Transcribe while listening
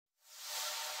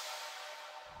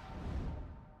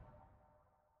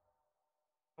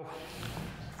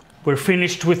We're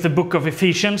finished with the book of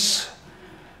Ephesians,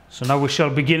 so now we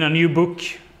shall begin a new book,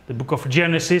 the book of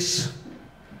Genesis.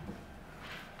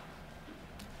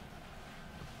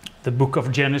 The book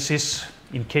of Genesis,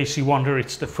 in case you wonder,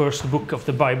 it's the first book of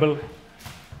the Bible.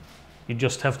 You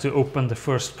just have to open the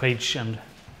first page and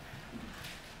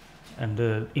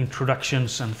the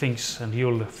introductions and things, and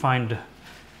you'll find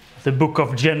the book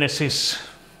of Genesis.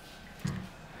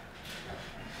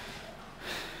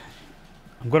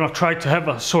 I'm going to try to have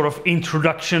a sort of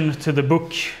introduction to the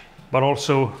book, but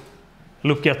also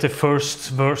look at the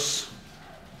first verse.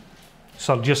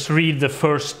 So I'll just read the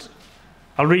first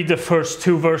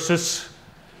two verses,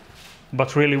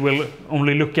 but really we'll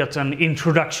only look at an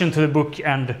introduction to the book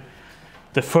and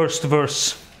the first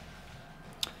verse.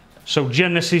 So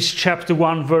Genesis chapter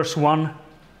 1, verse 1.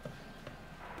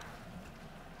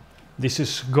 This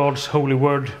is God's holy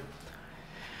word.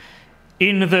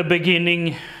 In the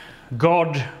beginning,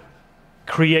 God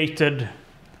created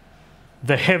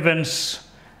the heavens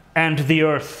and the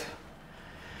earth.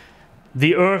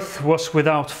 The earth was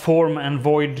without form and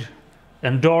void,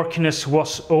 and darkness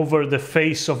was over the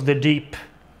face of the deep,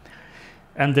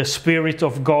 and the Spirit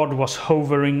of God was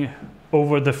hovering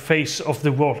over the face of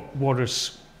the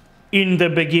waters. In the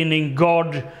beginning,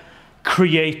 God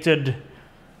created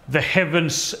the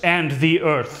heavens and the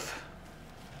earth.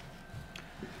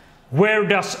 Where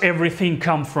does everything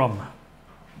come from?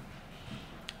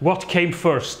 What came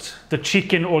first, the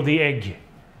chicken or the egg?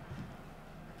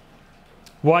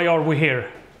 Why are we here?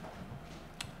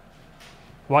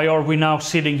 Why are we now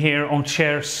sitting here on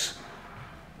chairs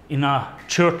in a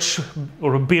church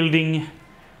or a building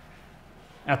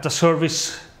at a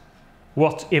service?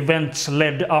 What events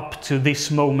led up to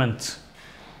this moment?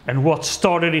 And what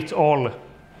started it all?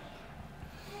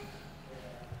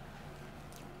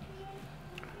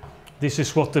 This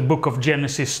is what the book of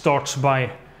Genesis starts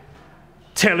by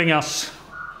telling us,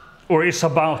 or is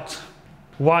about.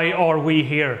 Why are we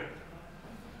here?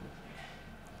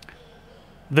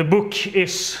 The book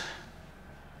is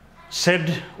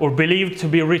said or believed to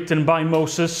be written by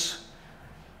Moses.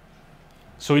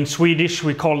 So in Swedish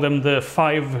we call them the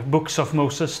 5 books of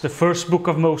Moses, the first book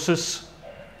of Moses.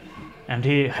 And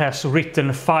he has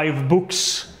written 5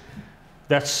 books.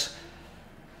 That's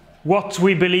what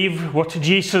we believe, what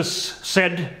Jesus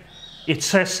said. It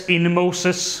says in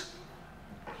Moses,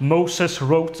 Moses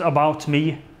wrote about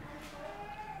me.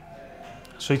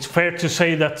 So it's fair to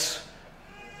say that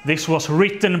this was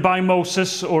written by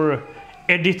Moses or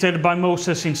edited by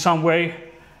Moses in some way.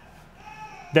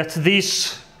 That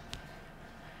these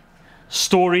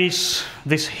stories,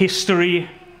 this history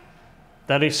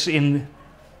that is in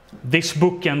this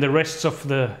book and the rest of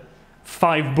the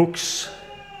 5 books,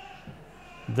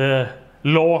 the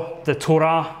law, the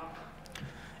Torah,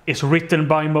 is written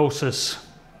by Moses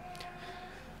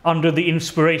under the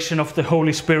inspiration of the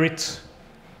Holy Spirit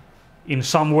in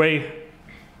some way.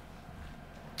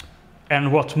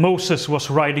 And what Moses was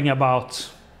writing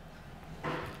about,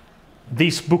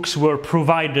 these books were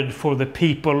provided for the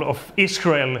people of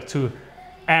Israel to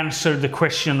answer the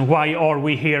question, why are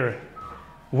we here?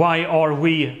 Why are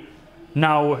we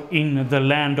now in the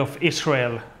land of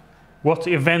Israel? What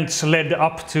events led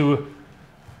up to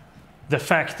the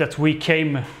fact that we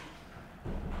came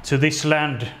to this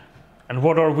land? And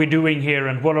what are we doing here?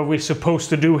 And what are we supposed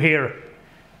to do here?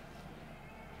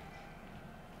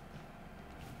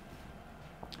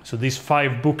 So these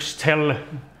 5 books tell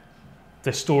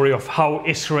the story of how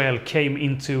Israel came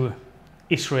into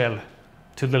Israel,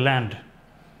 to the land.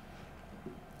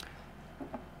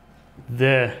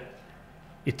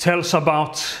 It tells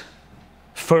about,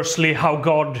 firstly, how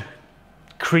God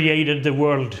created the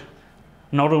world.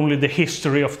 Not only the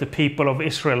history of the people of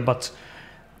Israel, but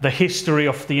the history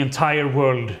of the entire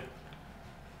world.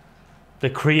 The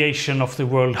creation of the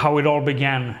world, how it all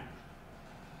began.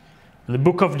 The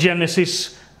book of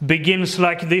Genesis begins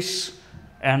like this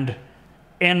and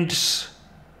ends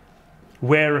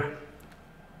where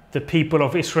the people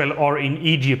of Israel are in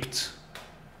Egypt.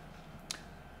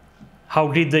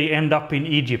 How did they end up in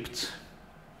Egypt?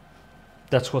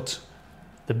 That's what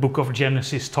the book of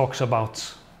Genesis talks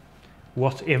about.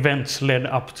 What events led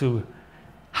up to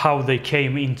how they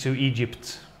came into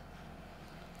Egypt.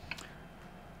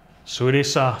 So it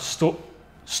is a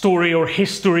story or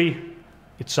history.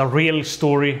 It's a real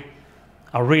story,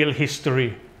 a real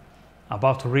history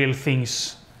about real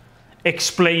things,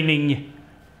 explaining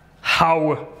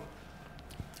how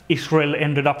Israel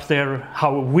ended up there,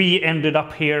 how we ended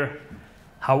up here,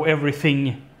 how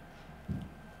everything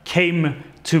came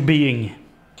to being.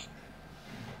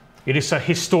 It is a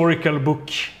historical book.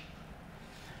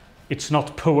 It's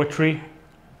not poetry.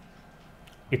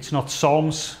 It's not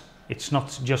psalms. It's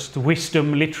not just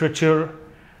wisdom literature.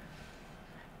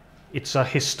 It's a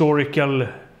historical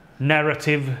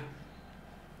narrative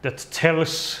that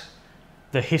tells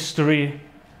the history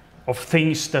of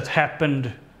things that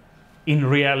happened in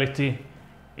reality.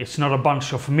 It's not a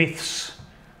bunch of myths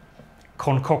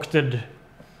concocted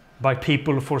by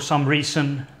people for some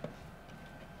reason.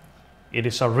 It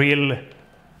is a real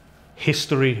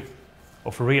history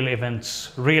of real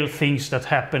events, real things that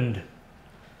happened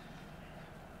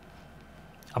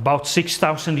about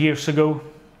 6,000 years ago,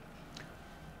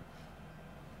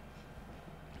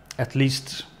 at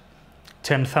least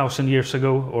 10,000 years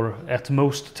ago, or at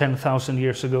most 10,000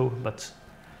 years ago, but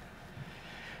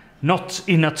not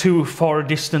in a too far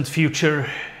distant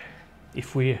future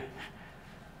if we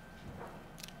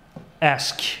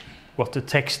ask what the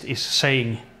text is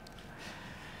saying.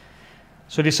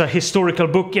 So it is a historical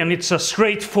book, and it's a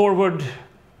straightforward,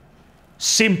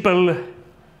 simple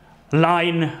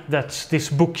line that this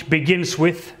book begins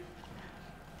with.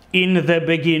 In the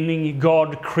beginning,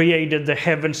 God created the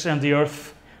heavens and the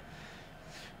earth.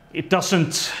 It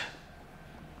doesn't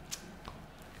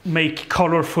make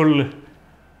colorful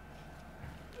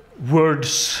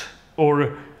words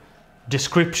or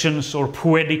descriptions or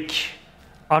poetic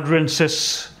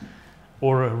utterances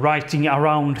or writing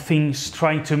around things,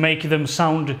 trying to make them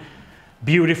sound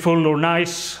beautiful or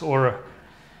nice, or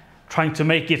trying to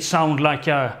make it sound like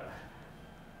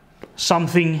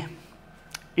something.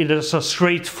 It is a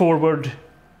straightforward,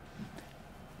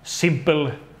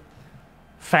 simple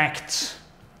fact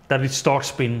that it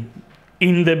starts with.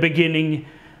 In the beginning,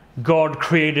 God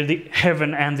created the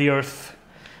heaven and the earth.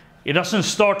 It doesn't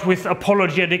start with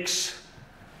apologetics,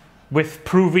 with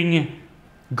proving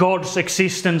God's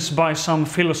existence by some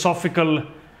philosophical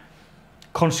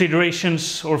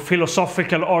considerations or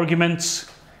philosophical arguments.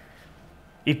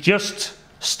 It just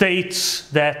states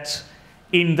that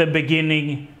in the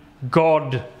beginning,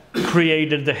 God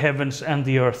created the heavens and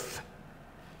the earth.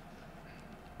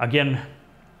 Again,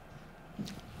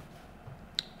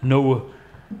 no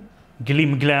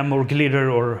glim glam or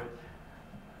glitter or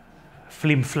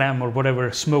flim flam or whatever,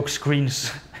 smoke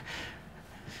screens,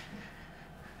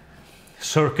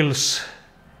 circles.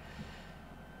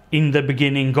 In the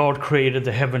beginning, God created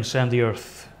the heavens and the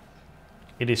earth.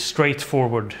 It is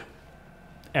straightforward.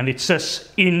 And it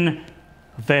says, in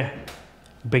the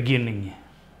beginning.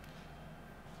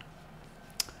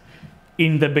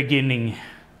 In the beginning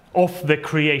of the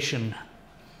creation.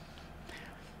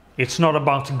 It's not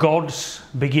about God's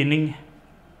beginning.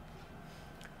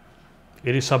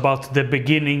 It is about the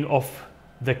beginning of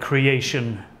the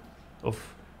creation, of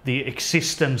the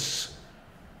existence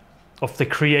of the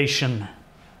creation.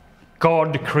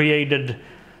 God created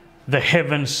the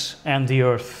heavens and the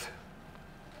earth.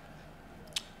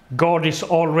 God is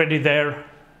already there.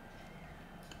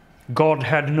 God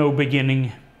had no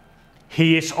beginning.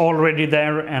 He is already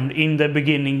there, and in the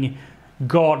beginning,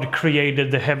 God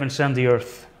created the heavens and the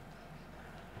earth.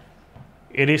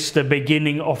 It is the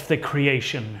beginning of the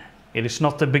creation. It is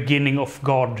not the beginning of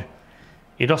God.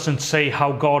 It doesn't say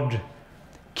how God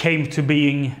came to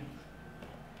being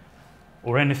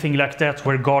or anything like that,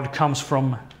 where God comes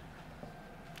from.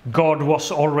 God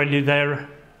was already there.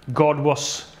 God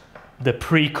was the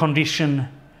precondition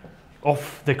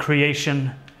of the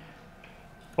creation,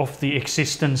 of the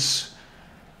existence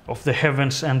of the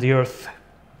heavens and the earth.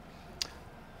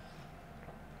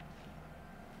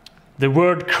 The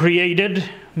word created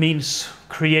means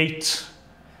create,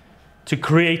 to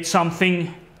create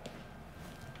something.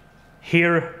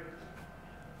 Here,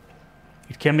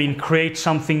 it can mean create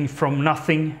something from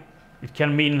nothing. It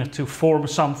can mean to form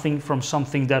something from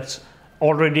something that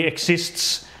already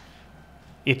exists.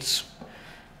 It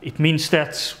means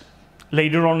that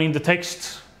later on in the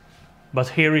text, but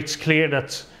here it's clear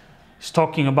that it's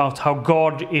talking about how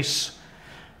God is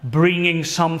bringing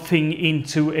something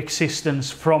into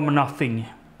existence from nothing.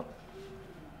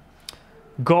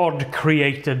 God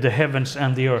created the heavens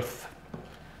and the earth.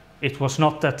 It was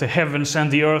not that the heavens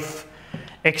and the earth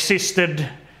existed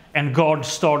and God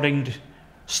started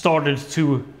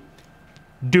to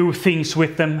do things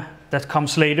with them. That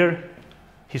comes later.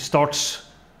 He starts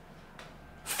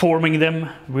forming them.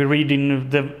 We read in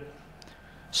the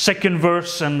second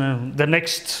verse and the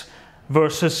next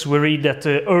verses, we read that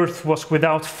the earth was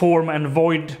without form and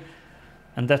void,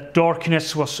 and that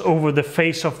darkness was over the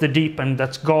face of the deep, and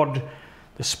that God,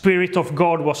 the Spirit of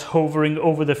God, was hovering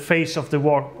over the face of the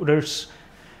waters.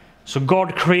 So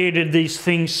God created these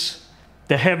things,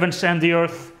 the heavens and the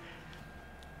earth,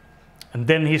 and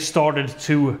then He started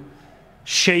to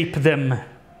shape them,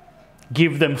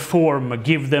 give them form,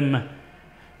 give them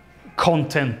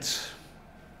content.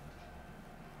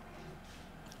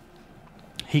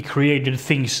 He created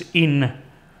things in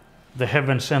the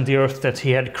heavens and the earth that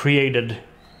he had created.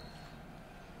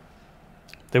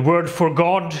 The word for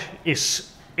God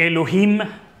is Elohim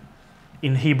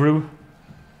in Hebrew.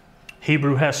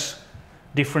 Hebrew has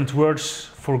different words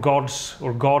for gods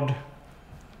or God.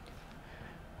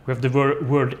 We have the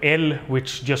word El,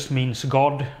 which just means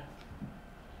God.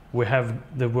 We have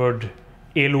the word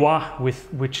Eloah,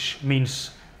 which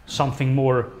means something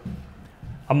more,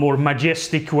 a more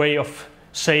majestic way of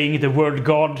saying the word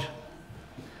God.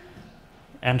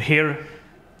 And here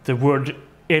the word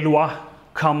Eloah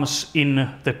comes in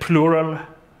the plural,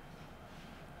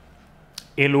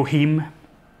 Elohim,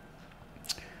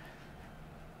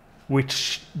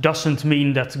 which doesn't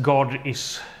mean that God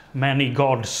is many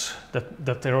gods,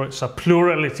 that there is a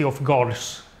plurality of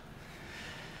gods,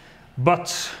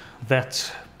 but that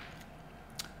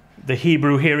the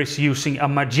Hebrew here is using a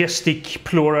majestic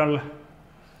plural,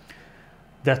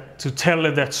 that to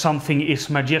tell that something is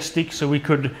majestic. So we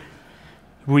could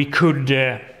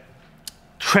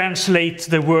translate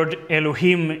the word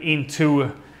Elohim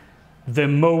into the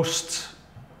most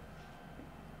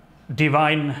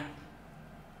divine,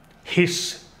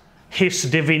 his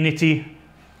divinity,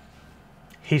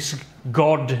 his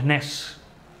godness,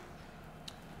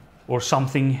 or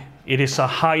something. It is a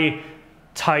high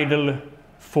title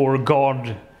for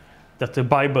God that the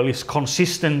Bible is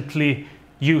consistently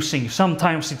using.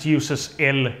 Sometimes it uses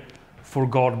El for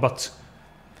God, but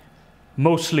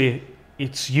mostly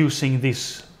it's using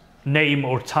this name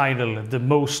or title, the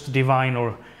most divine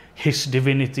or his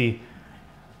divinity,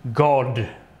 God.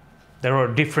 There are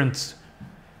different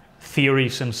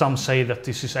theories, and some say that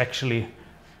this is actually,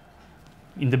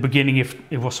 in the beginning, if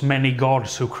it was many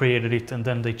gods who created it, and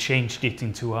then they changed it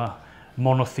into a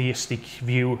monotheistic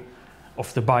view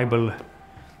of the Bible,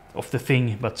 of the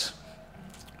thing. But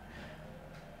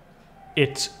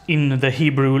it's in the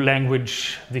Hebrew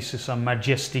language, this is a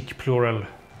majestic plural,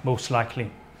 most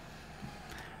likely,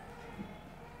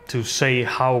 to say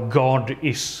how God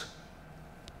is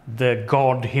the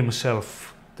God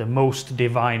himself, the most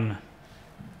divine,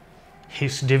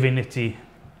 his divinity,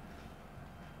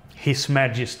 his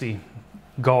majesty,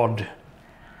 God.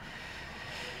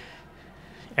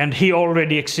 And he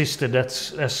already existed,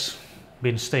 that's as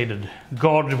been stated.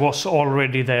 God was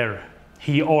already there.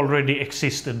 He already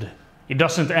existed. It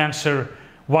doesn't answer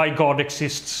why God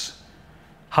exists,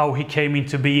 how he came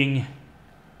into being.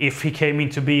 If he came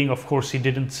into being, of course he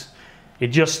didn't. It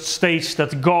just states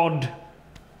that God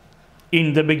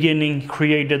in the beginning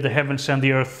created the heavens and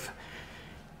the earth.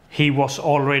 He was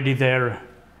already there.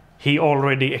 He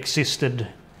already existed.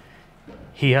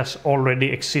 He has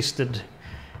already existed.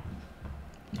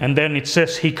 And then it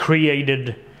says he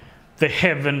created the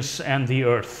heavens and the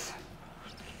earth.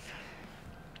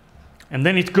 And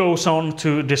then it goes on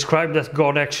to describe that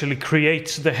God actually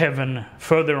creates the heaven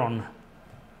further on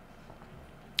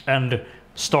and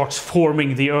starts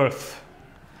forming the earth.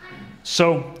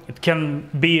 So it can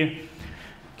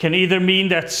either mean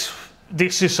that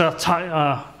this is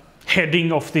a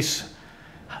heading of this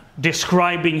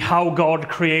describing how God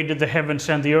created the heavens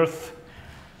and the earth,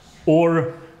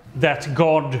 or that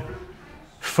God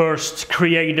first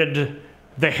created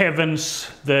the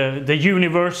heavens, the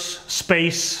universe,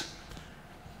 space,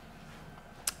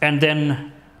 and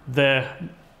then the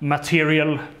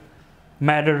material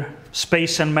matter,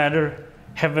 space and matter,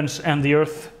 heavens and the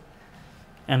earth,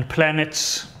 and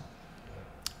planets,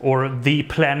 or the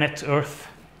planet Earth.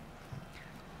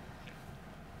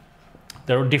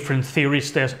 There are different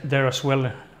theories there as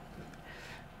well,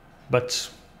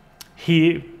 but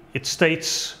it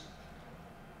states,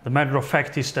 the matter of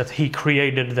fact is that he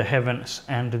created the heavens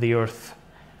and the earth.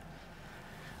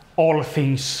 All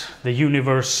things, the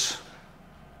universe,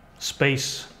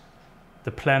 space,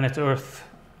 the planet Earth,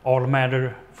 all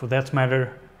matter for that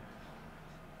matter.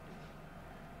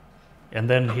 And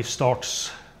then it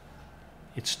starts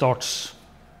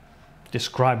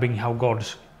describing how God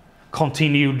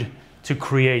continued to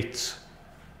create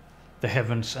the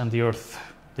heavens and the earth,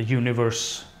 the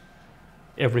universe,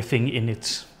 everything in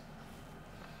it.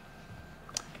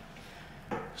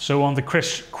 So on the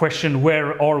question,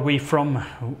 where are we from?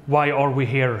 Why are we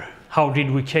here? How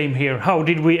did we came here? How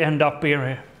did we end up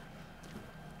here?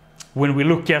 When we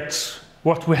look at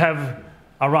what we have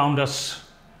around us,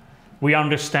 we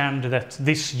understand that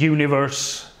this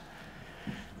universe,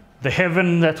 the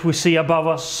heaven that we see above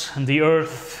us and the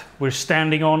earth we're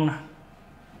standing on,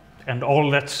 and all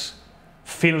that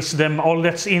fills them, all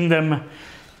that's in them,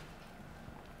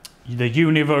 the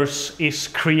universe is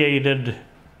created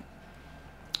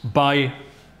by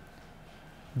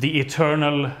the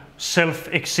eternal,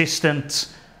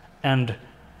 self-existent, and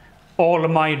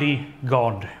Almighty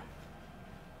God.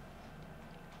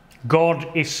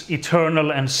 God is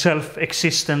eternal and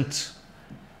self-existent.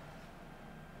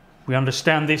 We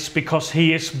understand this because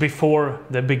He is before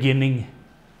the beginning.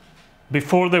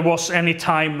 Before there was any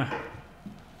time,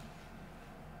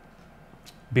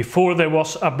 before there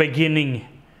was a beginning,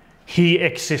 He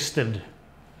existed.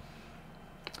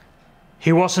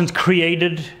 He wasn't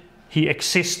created, He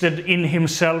existed in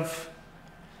Himself.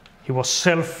 He was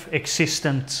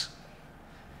self-existent.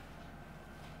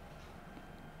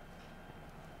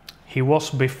 He was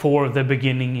before the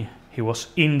beginning, He was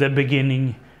in the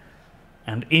beginning,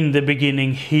 and in the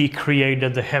beginning He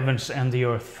created the heavens and the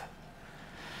earth.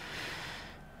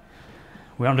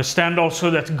 We understand also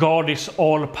that God is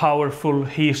all-powerful.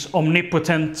 He is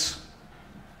omnipotent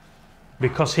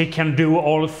because He can do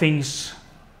all things.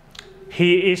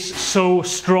 He is so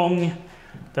strong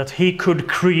that He could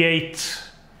create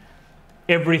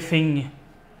everything.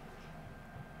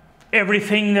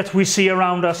 Everything that we see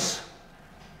around us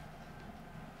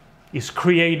is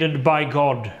created by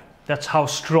God. That's how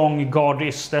strong God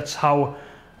is. That's how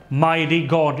mighty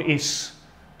God is.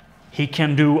 He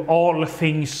can do all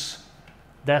things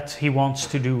that He wants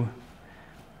to do.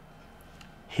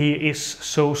 He is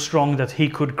so strong that He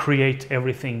could create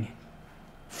everything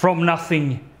from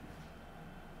nothing,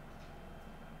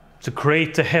 to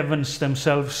create the heavens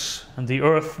themselves and the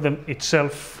earth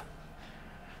itself.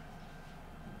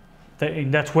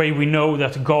 In that way we know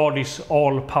that God is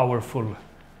all-powerful.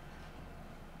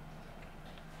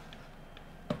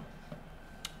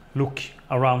 Look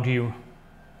around you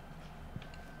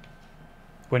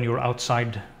when you're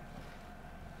outside.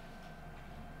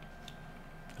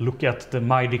 Look at the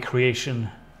mighty creation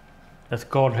that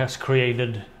God has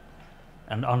created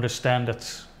and understand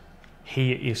that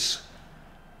He is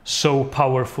so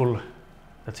powerful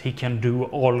that He can do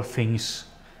all things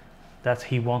that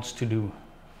He wants to do.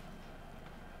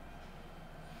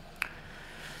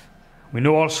 We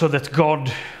know also that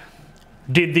God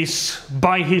did this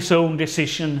by His own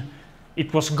decision.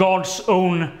 It was God's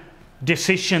own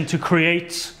decision to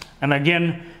create, and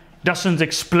again, doesn't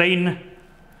explain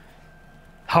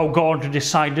how God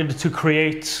decided to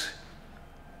create.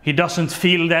 He doesn't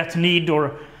feel that need,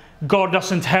 or God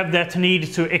doesn't have that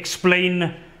need to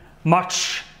explain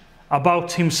much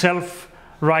about Himself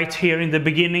right here in the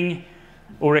beginning,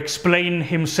 or explain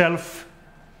Himself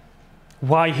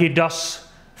why He does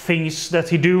things that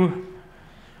He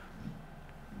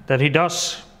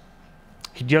does.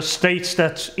 He just states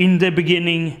that in the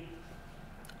beginning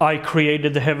I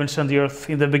created the heavens and the earth.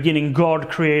 In the beginning God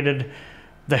created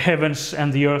the heavens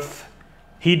and the earth.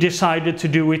 He decided to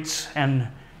do it and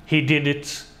He did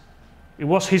it. It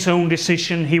was His own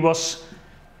decision.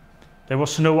 There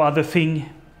was no other thing.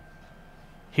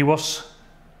 He was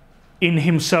in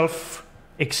Himself,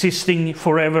 existing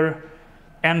forever,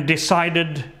 and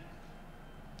decided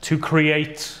to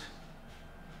create.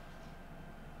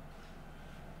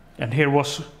 And here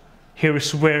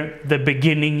is where the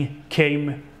beginning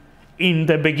came. In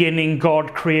the beginning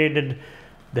God created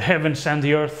the heavens and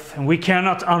the earth. And we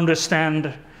cannot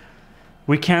understand,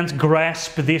 we can't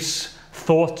grasp this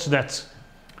thought that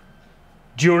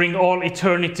during all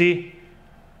eternity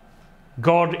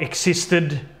God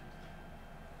existed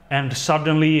and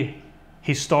suddenly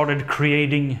He started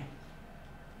creating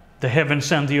the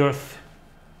heavens and the earth.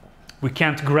 We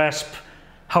can't grasp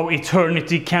how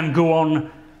eternity can go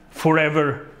on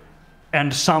forever,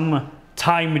 and some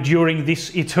time during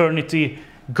this eternity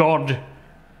God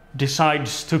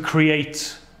decides to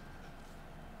create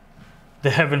the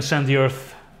heavens and the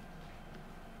earth.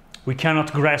 We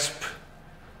cannot grasp,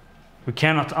 we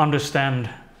cannot understand.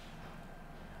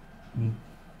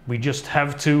 We just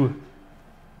have to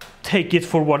take it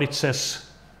for what it says.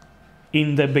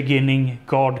 In the beginning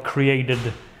God created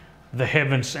the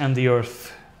heavens and the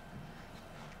earth.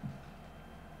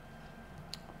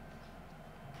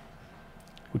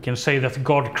 We can say that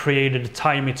God created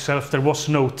time itself. There was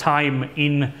no time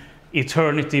in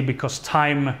eternity because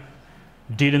time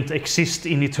didn't exist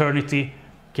in eternity.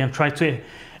 We can try to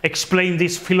explain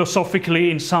this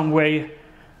philosophically in some way,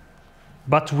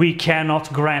 but we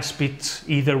cannot grasp it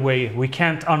either way. We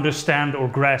can't understand or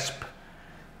grasp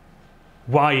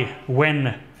why,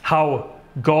 when, how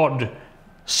God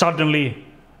suddenly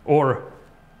or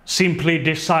simply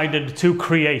decided to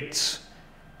create.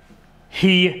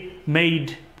 He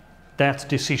made that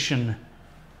decision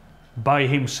by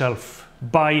Himself,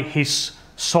 by His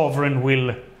sovereign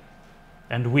will,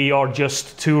 and we are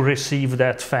just to receive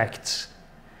that fact.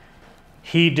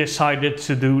 He decided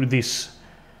to do this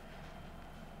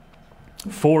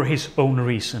for His own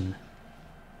reason.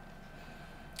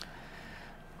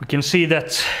 We can see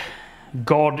that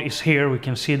God is here. We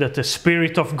can see that the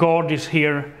Spirit of God is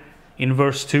here in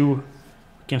verse 2. We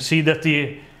can see that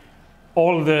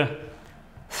all the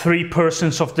three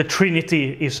persons of the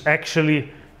Trinity is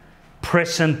actually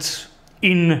present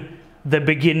in the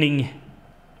beginning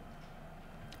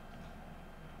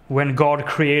when God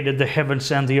created the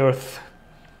heavens and the earth.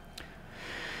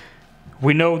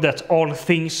 We know that all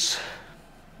things,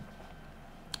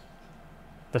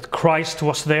 that Christ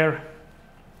was there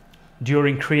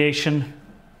during creation,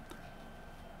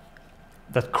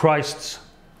 that Christ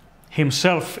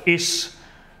himself is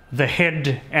the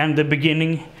head and the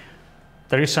beginning.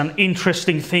 There is an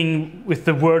interesting thing with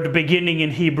the word beginning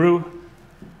in Hebrew,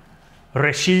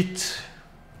 reshit.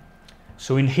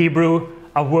 So in Hebrew,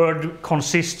 a word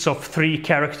consists of three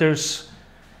characters,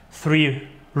 three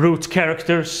root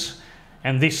characters,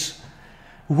 and this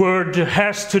word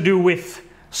has to do with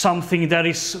something that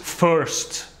is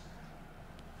first.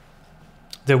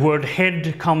 The word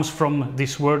head comes from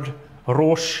this word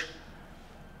rosh.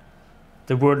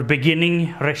 The word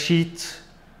beginning, reshit,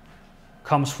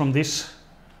 comes from this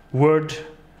word.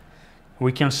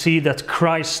 We can see that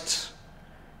Christ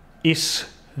is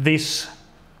this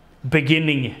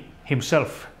beginning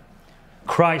himself.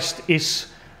 Christ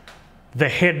is the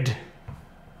head,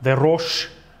 the rosh,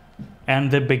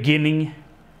 and the beginning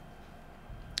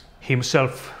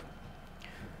himself.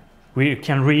 We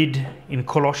can read in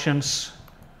Colossians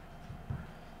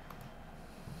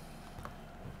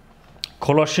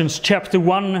chapter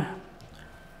 1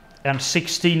 and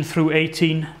 16 through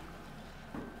 18,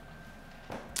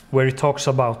 where it talks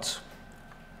about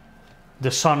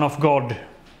the Son of God,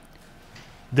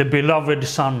 the beloved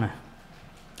Son,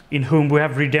 in whom we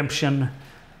have redemption,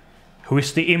 who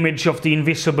is the image of the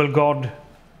invisible God,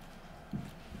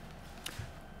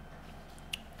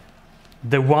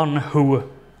 the one who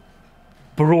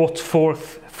brought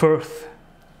forth,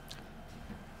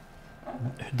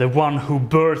 the one who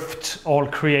birthed all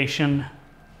creation.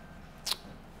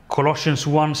 Colossians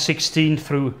 1:16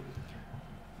 through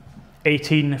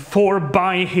 18. For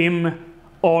by him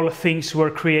all things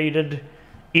were created,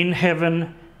 in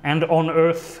heaven and on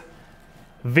earth,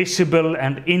 visible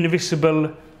and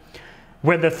invisible,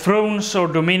 whether thrones or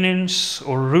dominions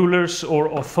or rulers or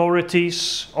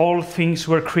authorities, all things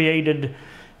were created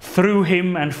through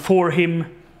him and for him,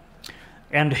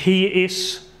 and he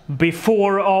is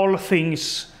before all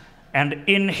things, and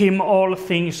in him all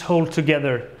things hold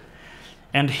together.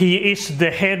 And he is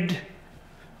the head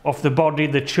of the body,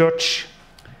 the church.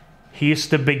 He is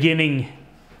the beginning.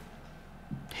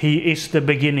 He is the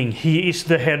beginning. He is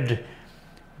the head,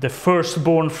 the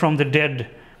firstborn from the dead,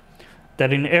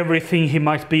 that in everything he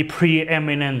might be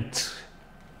preeminent.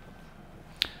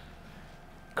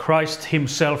 Christ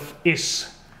himself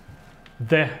is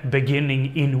the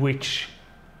beginning in which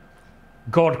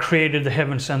God created the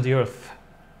heavens and the earth.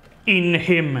 In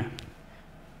him,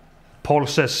 Paul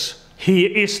says, he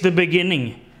is the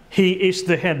beginning, he is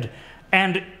the head,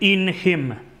 and in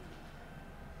him,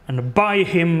 and by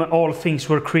him all things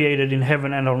were created in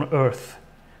heaven and on earth.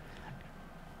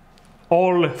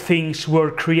 All things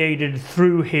were created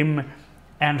through him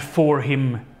and for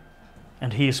him,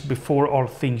 and he is before all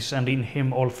things, and in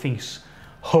him all things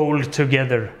hold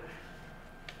together.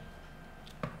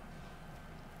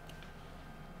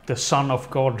 The Son of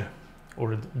God,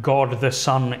 or God the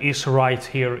Son, is right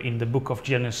here in the book of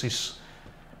Genesis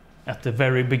at the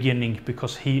very beginning,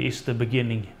 because he is the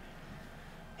beginning.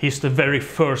 He is the very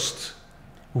first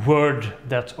word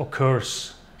that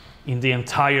occurs in the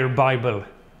entire Bible.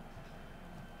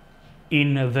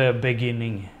 In the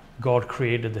beginning, God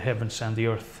created the heavens and the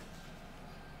earth.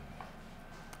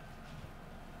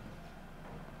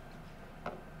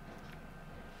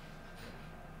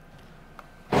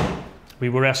 We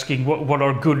were asking what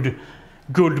are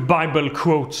good Bible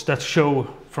quotes that show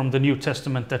from the New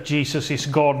Testament that Jesus is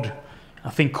God.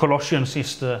 I think Colossians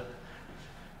is the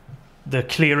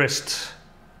clearest,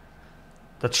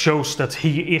 that shows that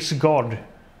he is God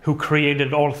who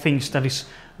created all things, that is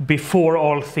before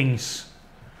all things,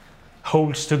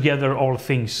 holds together all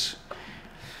things.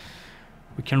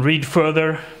 We can read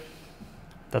further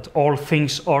that all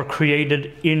things are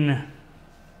created in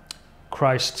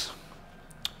Christ.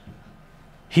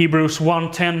 Hebrews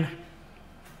 1:10.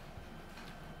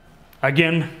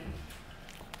 Again,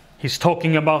 he's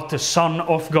talking about the Son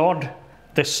of God,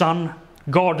 the Son,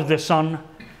 God the Son.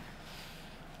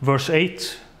 Verse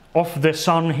 8, of the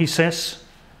Son, he says,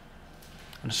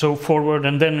 and so forward.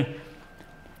 And then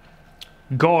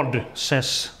God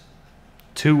says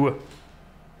to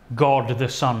God the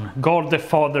Son. God the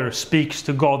Father speaks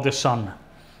to God the Son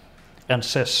and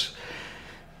says,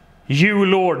 you,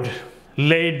 Lord,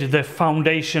 laid the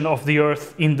foundation of the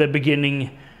earth in the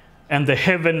beginning, and the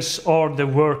heavens are the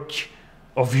work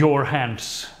of your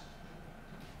hands.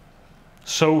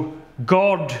 So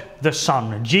God the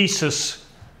Son, Jesus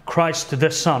Christ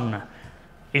the Son,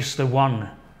 is the one,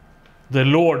 the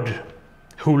Lord,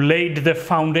 who laid the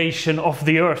foundation of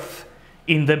the earth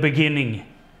in the beginning,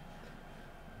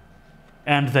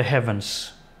 and the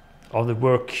heavens are the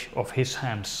work of his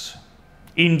hands.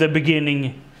 In the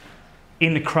beginning,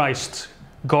 in Christ,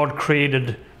 God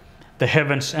created the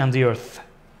heavens and the earth.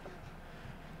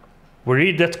 We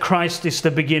read that Christ is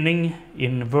the beginning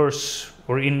in verse,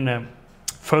 or in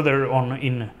further on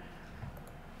in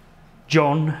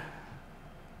John.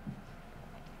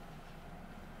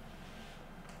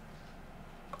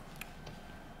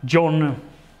 John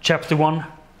chapter 1.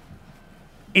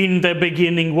 In the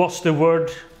beginning was the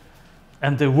Word,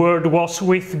 and the Word was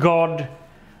with God,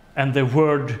 and the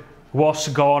Word was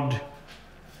God.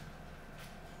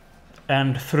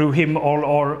 And through him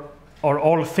are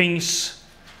all things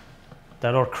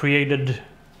that are created,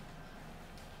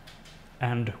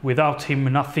 and without him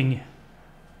nothing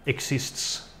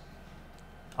exists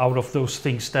out of those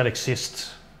things that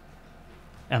exist.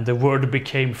 And the Word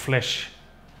became flesh.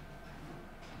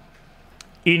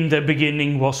 In the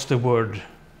beginning was the Word,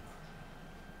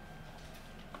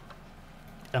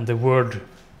 and the Word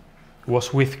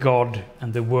was with God,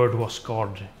 and the Word was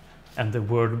God, and the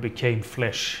Word became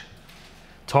flesh.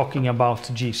 Talking about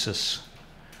Jesus.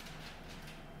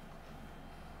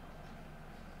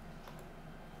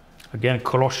 Again,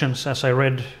 Colossians, as I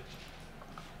read,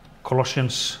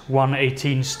 Colossians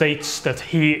 1:18 states that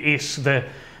he is the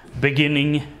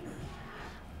beginning.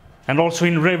 And also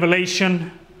in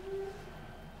Revelation,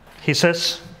 he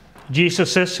says,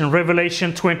 Jesus says in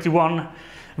Revelation 21,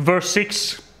 verse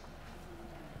 6,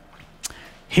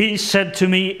 he said to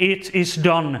me, it is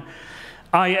done.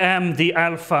 I am the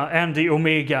Alpha and the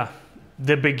Omega,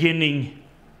 the beginning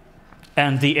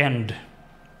and the end.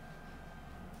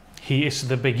 He is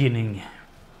the beginning.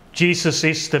 Jesus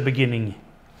is the beginning.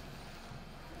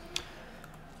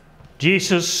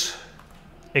 Jesus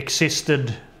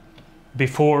existed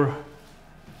before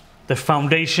the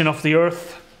foundation of the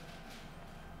earth.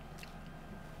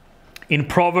 In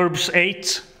Proverbs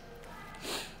 8,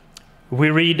 we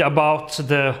read about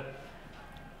the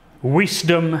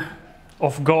wisdom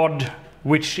of God,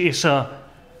 which is a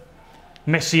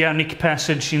messianic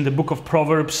passage in the book of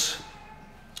Proverbs.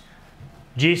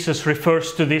 Jesus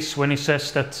refers to this when he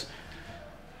says that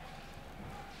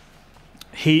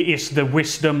he is the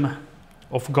wisdom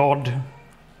of God.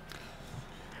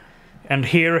 And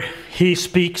here he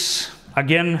speaks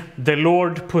again, the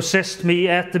Lord possessed me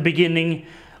at the beginning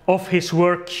of his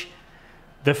work,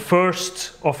 the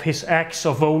first of his acts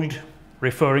of old,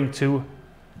 referring to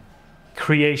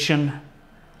creation.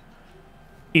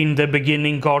 In the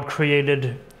beginning God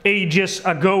created. Ages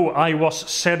ago I was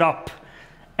set up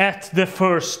at the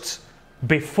first,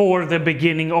 before the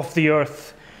beginning of the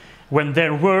earth. When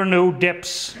there were no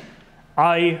depths,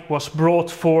 I was brought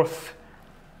forth.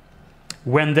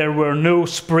 When there were no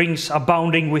springs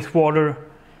abounding with water,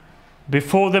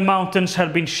 before the mountains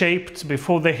had been shaped,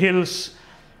 before the hills,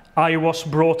 I was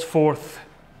brought forth.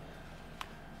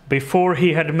 Before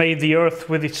he had made the earth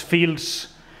with its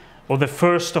fields, or the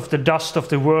first of the dust of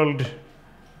the world,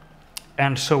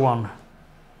 and so on.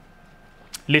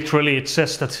 Literally, it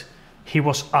says that he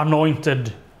was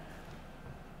anointed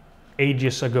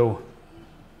ages ago.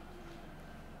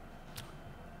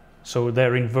 So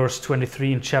there in verse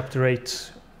 23 in chapter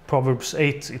 8, Proverbs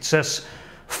 8, it says,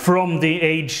 from the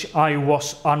age I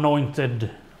was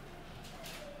anointed.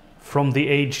 From the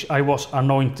age I was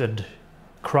anointed.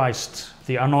 Christ,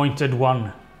 the anointed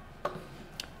one,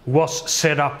 was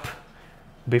set up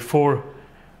before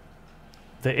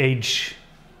the age.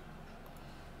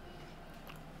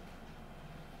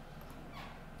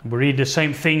 We read the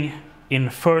same thing in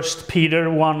 1 Peter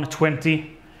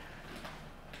 1:20.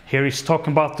 Here he's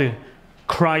talking about the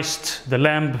Christ, the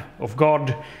Lamb of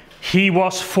God. He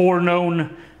was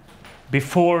foreknown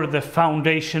before the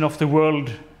foundation of the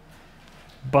world,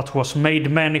 but was made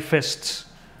manifest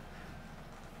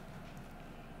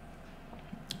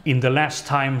in the last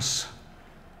times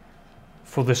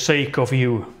for the sake of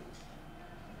you.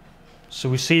 So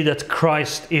we see that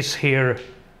Christ is here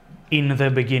in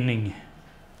the beginning.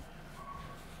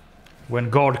 When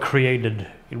God created,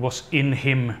 it was in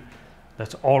him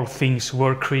that all things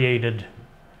were created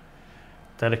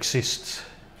that exist.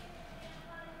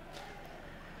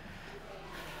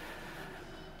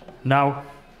 Now,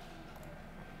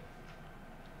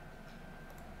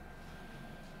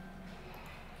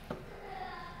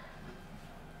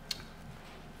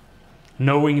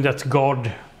 knowing that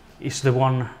God is the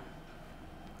one,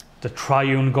 the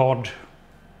triune God,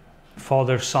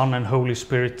 Father, Son, and Holy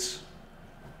Spirit,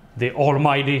 the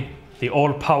Almighty, the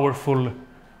all-powerful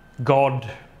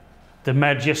God, the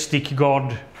majestic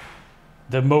God,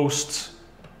 the most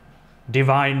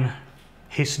divine,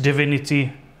 His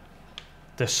divinity,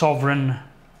 the sovereign,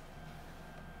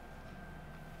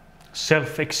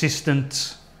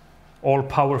 self-existent,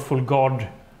 all-powerful God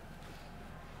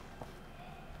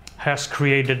has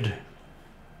created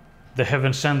the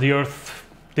heavens and the earth.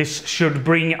 This should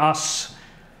bring us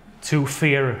to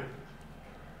fear,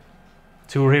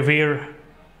 to revere,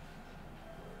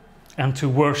 and to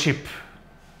worship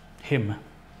Him.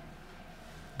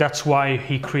 That's why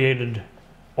He created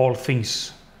all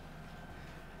things.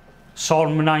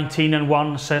 Psalm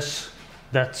 19:1 says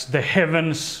that the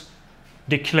heavens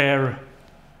declare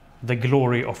the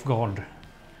glory of God.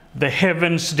 The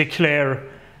heavens declare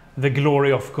the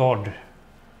glory of God.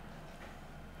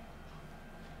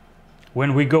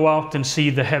 When we go out and see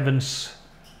the heavens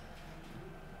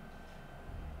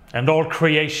and all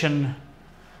creation,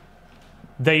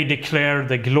 they declare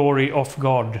the glory of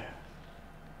God,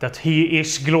 that He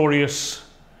is glorious,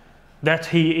 that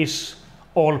He is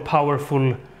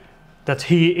all-powerful, that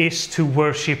He is to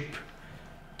worship,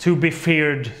 to be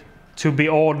feared, to be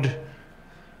awed.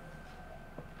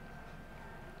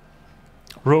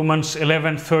 Romans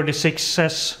 11:36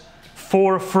 says,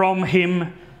 "For from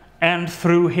Him and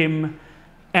through Him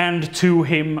and to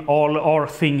Him all are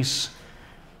things.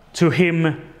 To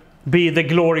Him be the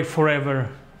glory forever.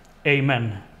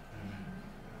 Amen."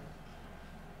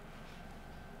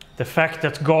 The fact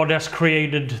that God has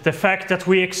created, the fact that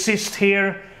we exist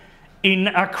here in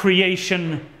a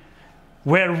creation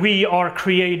where we are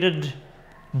created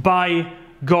by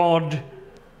God,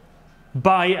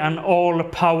 by an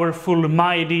all-powerful,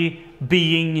 mighty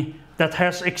being that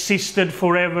has existed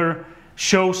forever,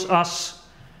 shows us,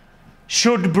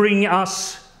 should bring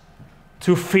us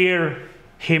to fear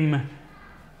Him,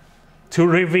 to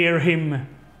revere Him,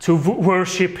 to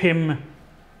worship Him,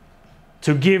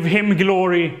 to give Him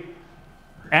glory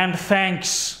and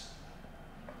thanks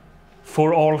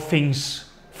for all things,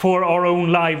 for our own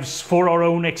lives, for our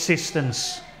own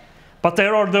existence. But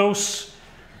there are those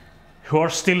who are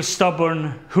still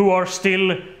stubborn, who are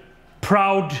still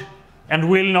proud and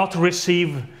will not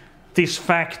receive this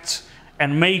fact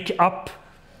and make up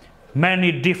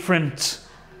many different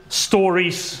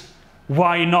stories.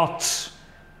 Why not?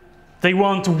 They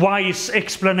want wise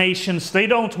explanations. They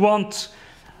don't want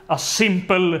a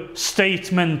simple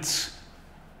statement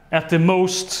at the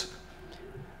most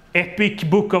epic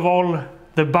book of all,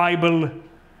 the Bible.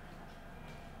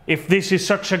 If this is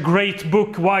such a great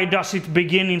book, why does it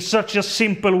begin in such a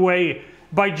simple way,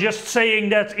 by just saying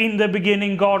that in the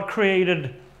beginning God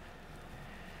created?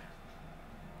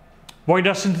 Why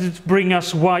doesn't it bring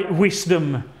us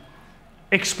wisdom,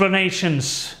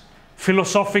 explanations,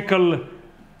 philosophical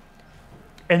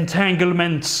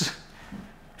entanglements,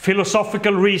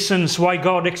 philosophical reasons why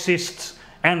God exists,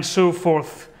 and so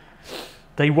forth?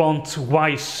 They want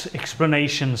wise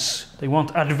explanations. They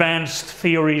want advanced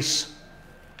theories.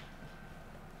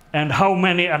 And how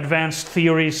many advanced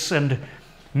theories and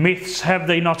myths have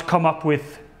they not come up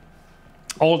with?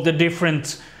 All the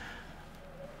different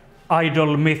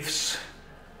idol myths,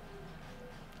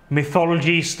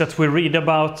 mythologies that we read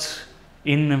about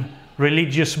in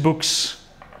religious books.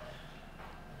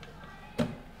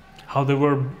 How there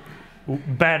were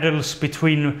battles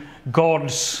between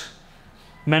gods.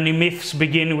 Many myths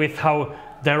begin with how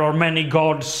there are many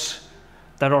gods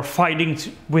that are fighting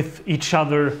with each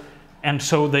other, and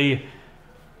so they,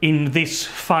 in this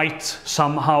fight,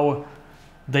 somehow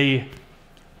they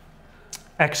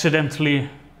accidentally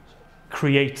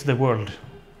create the world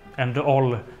and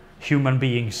all human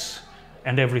beings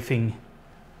and everything.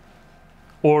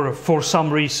 Or for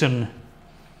some reason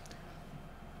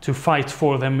to fight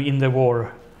for them in the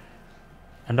war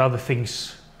and other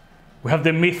things. We have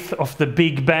the myth of the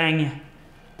Big Bang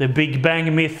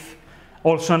myth,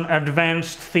 also an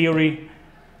advanced theory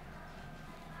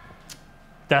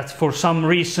that for some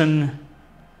reason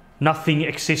nothing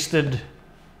existed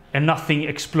and nothing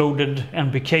exploded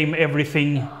and became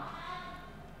everything,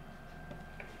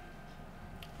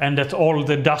 and that all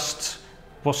the dust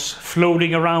was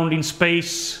floating around in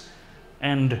space,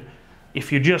 and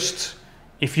if you just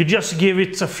give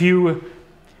it a few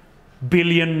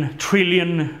billion,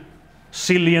 trillion,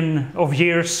 zillion of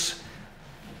years,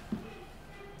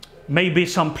 maybe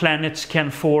some planets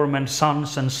can form, and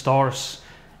suns and stars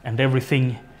and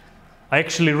everything. I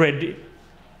actually read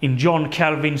in John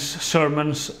Calvin's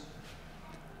sermons,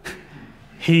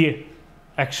 he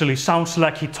Actually sounds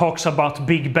like he talks about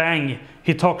Big Bang.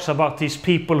 He talks about these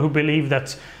people who believe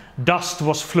that dust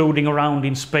was floating around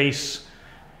in space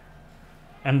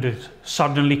and it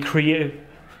suddenly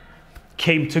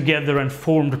came together and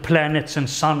formed planets and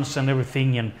suns and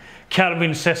everything. And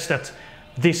Calvin says that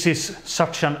this is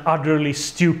such an utterly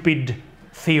stupid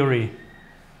theory.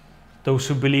 Those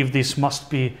who believe this must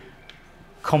be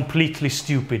completely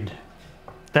stupid.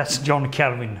 That's John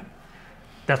Calvin.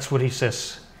 That's what he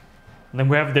says. And then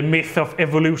we have the myth of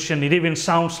evolution. It even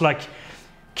sounds like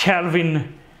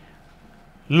Calvin,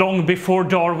 long before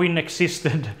Darwin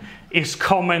existed, is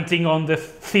commenting on the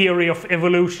theory of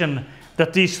evolution,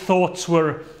 that these thoughts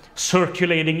were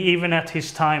circulating even at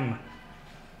his time.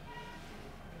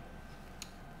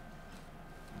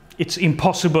 It's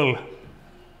impossible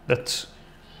that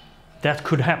that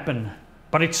could happen.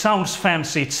 But it sounds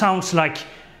fancy. It sounds like,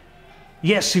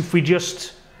 yes, if we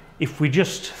just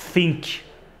think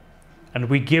and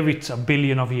we give it 1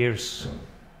 billion of years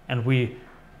and we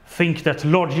think that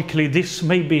logically this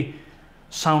maybe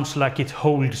sounds like it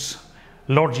holds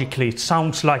logically. It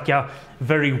sounds like a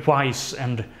very wise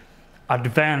and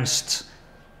advanced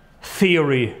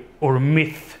theory or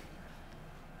myth,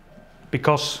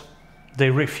 because they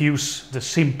refuse the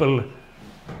simple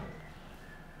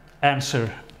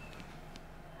answer.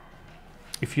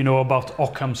 If you know about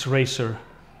Occam's razor,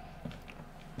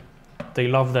 they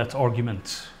love that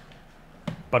argument,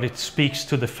 but it speaks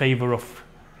to the favor of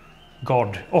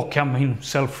God. Occam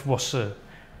himself was a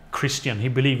Christian. He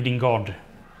believed in God.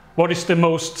 What is the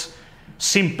most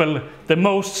simple? The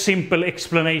most simple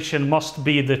explanation must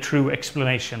be the true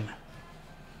explanation.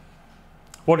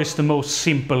 What is the most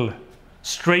simple,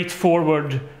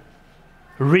 straightforward,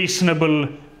 reasonable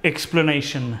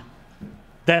explanation?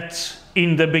 That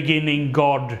in the beginning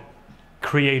God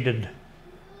created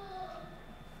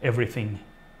everything,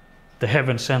 the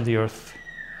heavens and the earth.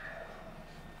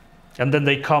 And then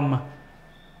they come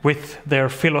with their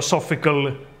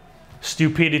philosophical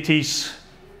stupidities,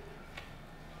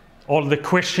 all the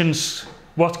questions,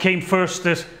 what came first,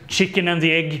 the chicken and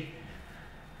the egg?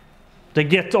 They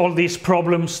get all these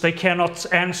problems. They cannot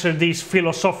answer these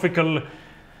philosophical,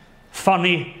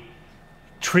 funny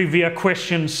trivia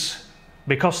questions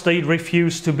because they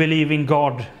refuse to believe in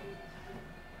God.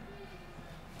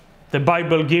 The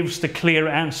Bible gives the clear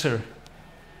answer.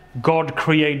 God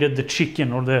created the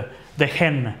chicken or the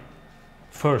hen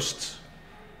first.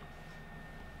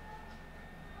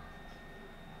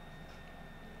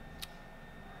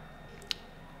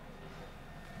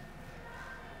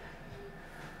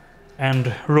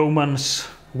 And Romans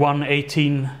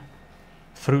 1:18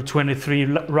 through 23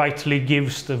 rightly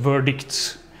gives the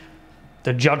verdict,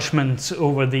 the judgment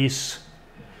over these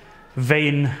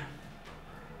vain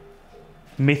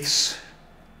myths,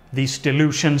 these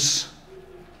delusions.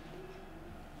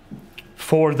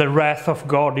 For the wrath of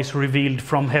God is revealed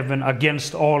from heaven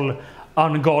against all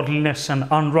ungodliness and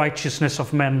unrighteousness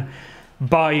of men.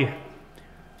 By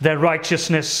their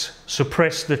righteousness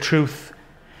suppress the truth.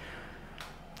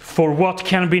 For what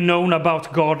can be known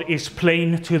about God is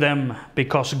plain to them,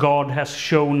 because God has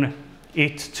shown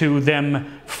it to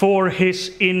them. For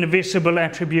his invisible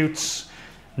attributes,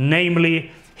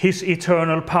 namely his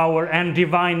eternal power and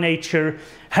divine nature,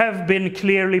 have been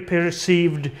clearly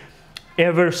perceived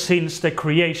ever since the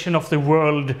creation of the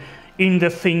world in the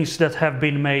things that have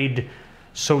been made.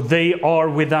 So they are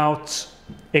without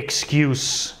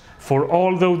excuse. For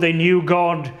although they knew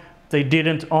God, they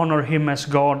didn't honor him as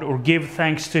God or give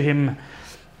thanks to him,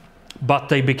 but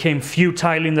they became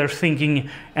futile in their thinking,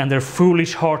 and their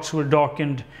foolish hearts were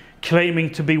darkened.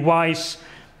 Claiming to be wise,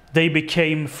 they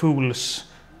became fools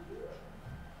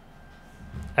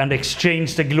and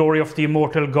exchanged the glory of the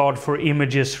immortal God for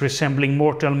images resembling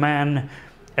mortal man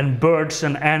and birds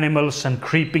and animals and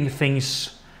creeping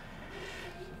things.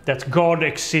 That God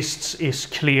exists is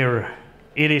clear.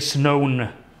 It is known.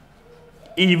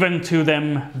 Even to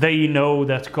them, they know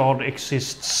that God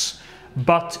exists.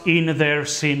 But in their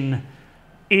sin,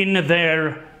 in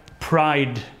their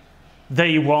pride,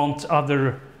 they want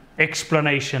other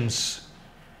explanations.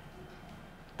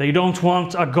 They don't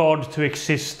want a God to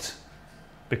exist,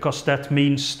 because that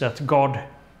means that God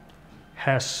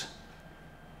has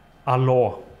a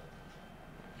law.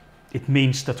 It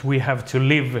means that we have to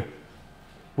live,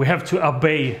 we have to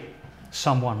obey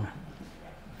someone.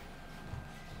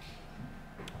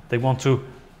 They want to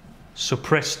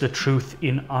suppress the truth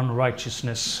in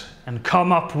unrighteousness and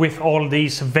come up with all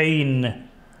these vain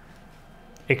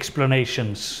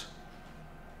explanations.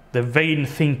 The vain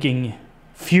thinking,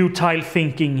 futile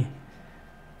thinking,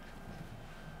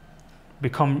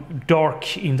 become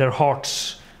dark in their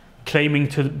hearts, claiming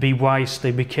to be wise,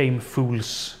 they became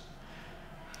fools,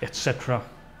 etc.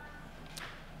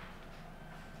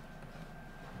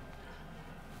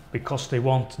 Because they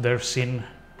want their sin.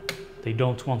 They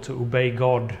don't want to obey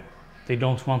God. They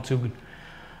don't want to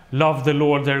love the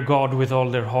Lord their God with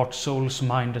all their heart, souls,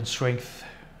 mind, and strength.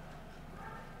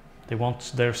 They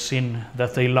want their sin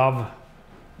that they love.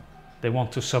 They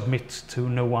want to submit to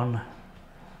no one.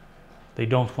 They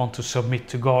don't want to submit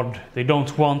to God. They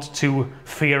don't want to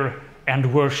fear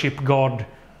and worship God.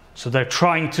 So they're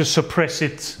trying to suppress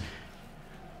it.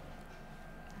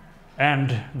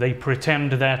 And they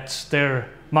pretend that there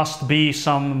must be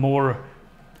some more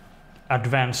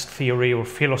advanced theory or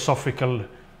philosophically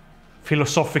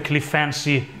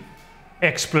fancy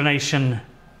explanation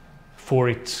for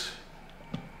it.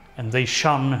 And they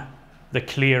shun the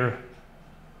clear,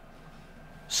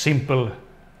 simple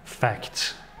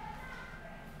fact.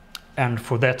 And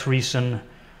for that reason,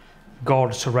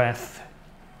 God's wrath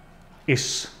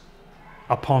is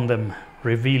upon them,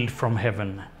 revealed from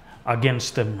heaven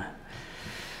against them.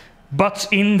 But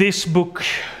in this book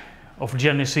of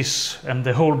Genesis and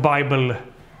the whole Bible,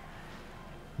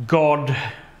 God,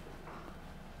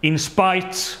 in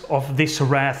spite of this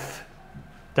wrath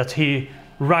that he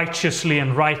righteously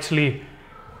and rightly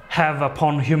have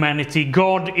upon humanity,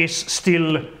 God is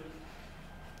still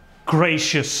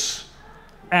gracious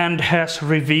and has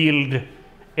revealed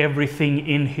everything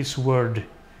in his word.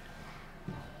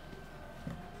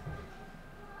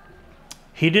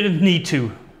 He didn't need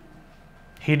to.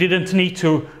 He didn't need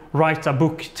to write a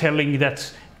book telling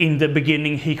that in the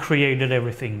beginning he created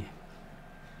everything.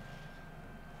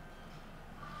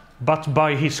 But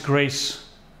by his grace,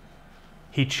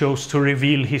 he chose to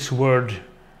reveal his word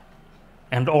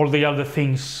and all the other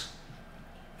things,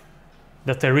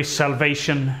 that there is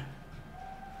salvation,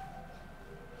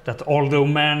 that although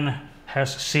man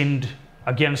has sinned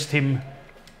against him,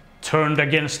 turned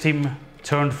against him,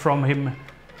 turned from him,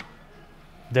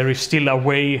 there is still a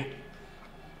way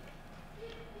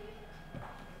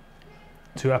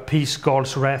to appease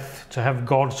God's wrath, to have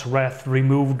God's wrath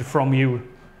removed from you.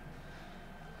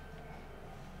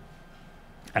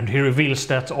 And he reveals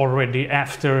that already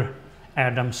after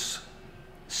Adam's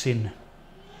sin.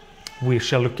 We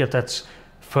shall look at that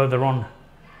further on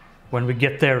when we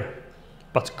get there.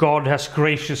 But God has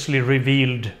graciously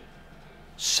revealed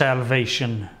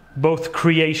salvation. Both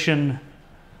creation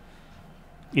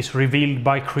is revealed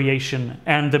by creation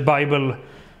and the Bible,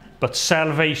 but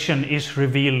salvation is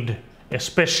revealed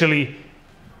especially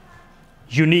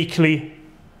uniquely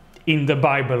in the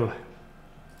Bible,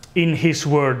 in his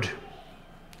word.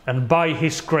 And by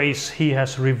his grace he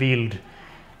has revealed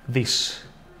this.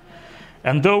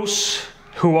 And those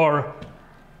who are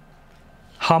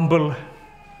humble,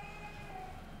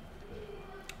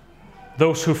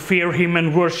 those who fear him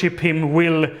and worship him,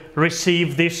 will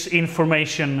receive this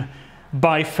information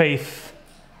by faith.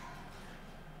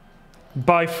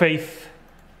 By faith.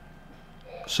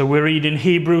 So we read in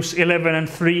Hebrews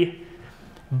 11:3,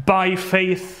 by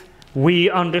faith we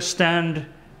understand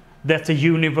that the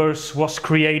universe was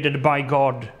created by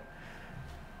God,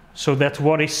 so that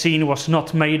what is seen was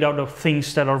not made out of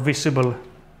things that are visible.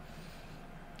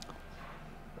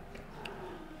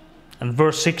 And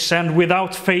verse 6, and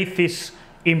without faith is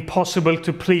impossible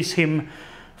to please him,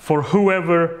 for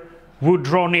whoever would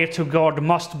draw near to God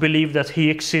must believe that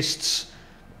he exists,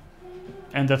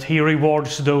 and that he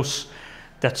rewards those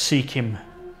that seek him.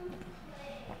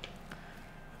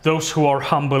 Those who are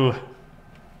humble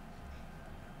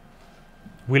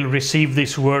will receive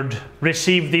this word,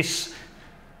 receive this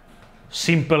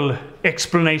simple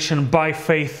explanation by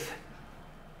faith,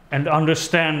 and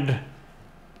understand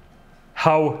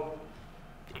how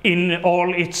in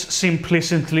all its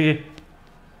simplicity,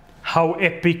 how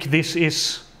epic this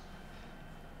is,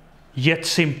 yet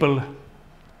simple,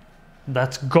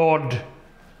 that God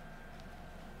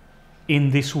in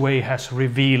this way has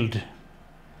revealed.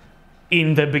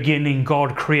 In the beginning,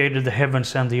 God created the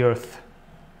heavens and the earth.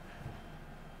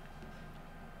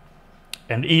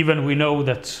 And even we know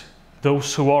that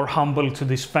those who are humble to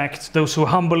this fact, those who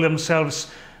humble themselves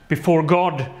before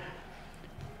God,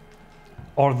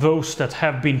 are those that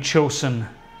have been chosen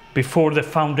before the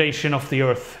foundation of the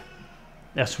earth,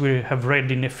 as we have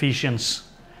read in Ephesians.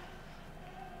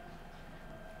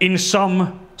 In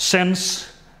some sense,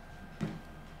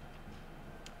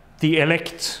 the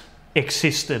elect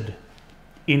existed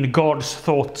in God's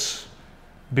thoughts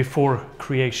before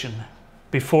creation,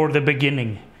 before the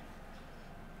beginning.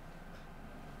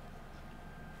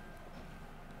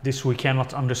 This we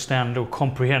cannot understand or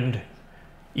comprehend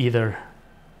either.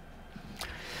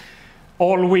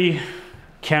 All we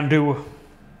can do,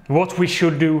 what we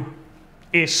should do,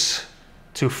 is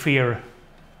to fear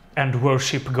and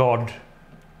worship God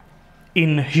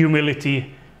in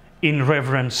humility, in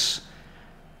reverence,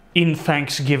 in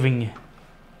thanksgiving.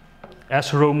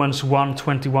 As Romans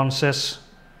 1:21 says,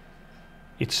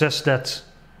 it says that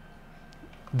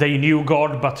they knew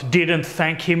God but didn't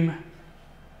thank Him,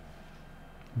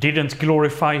 didn't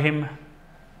glorify Him,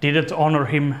 didn't honor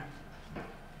Him.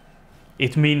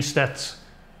 It means that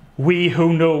we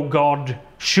who know God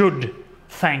should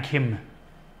thank Him,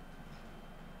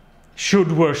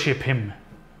 should worship Him.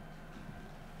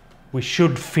 We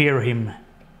should fear Him.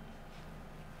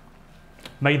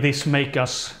 May this make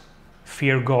us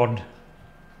fear God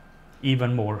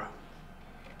even more.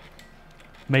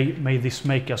 May this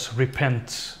make us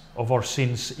repent of our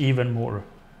sins even more,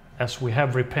 as we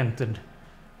have repented,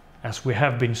 as we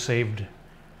have been saved.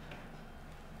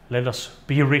 Let us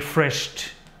be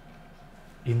refreshed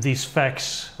in these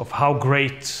facts of how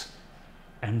great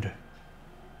and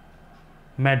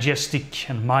majestic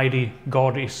and mighty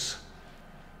God is,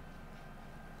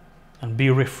 and be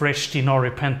refreshed in our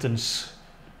repentance,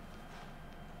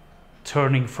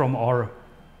 turning from our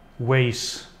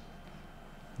ways,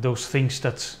 those things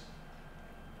that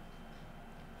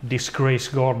disgrace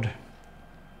God,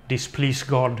 displease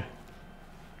God,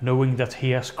 knowing that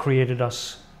He has created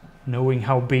us, knowing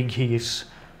how big He is,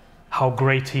 how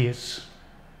great He is,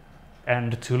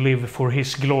 and to live for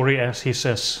His glory, as He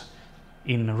says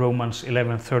in Romans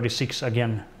 11:36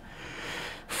 again.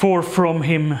 For from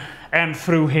Him and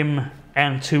through Him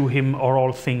and to Him are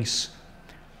all things.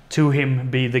 To Him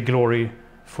be the glory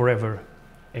forever.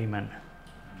 Amen.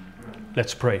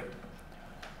 Let's pray.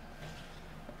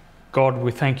 God,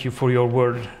 we thank You for Your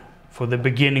word, for the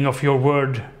beginning of Your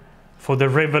word, for the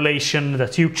revelation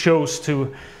that You chose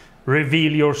to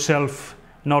reveal Yourself,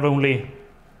 not only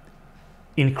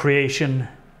in creation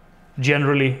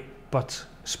generally, but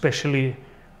especially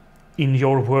in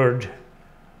Your word,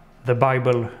 the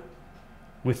Bible.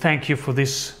 We thank You for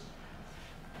this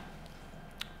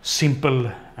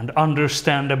simple and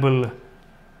understandable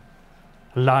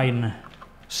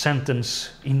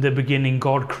sentence. In the beginning,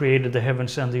 God created the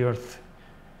heavens and the earth.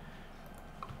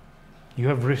 You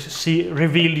have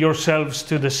revealed Yourselves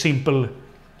to the simple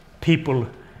people,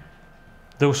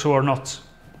 those who are not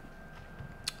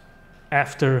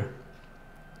after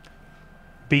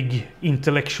big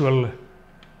intellectual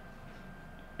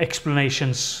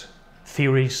explanations,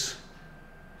 theories,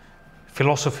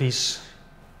 philosophies,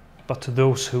 but to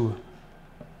those who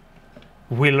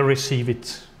will receive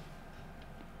it.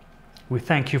 We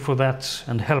thank You for that,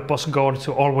 and help us, God,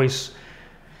 to always,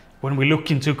 when we look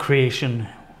into creation,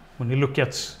 when we look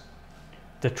at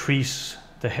the trees,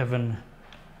 the heaven,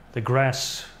 the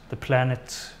grass, the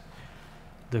planet,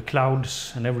 the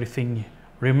clouds and everything,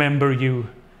 remember You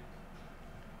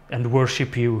and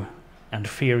worship You and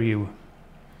fear You.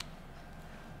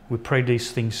 We pray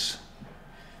these things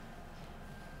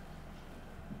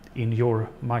in Your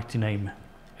mighty name.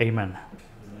 Amen.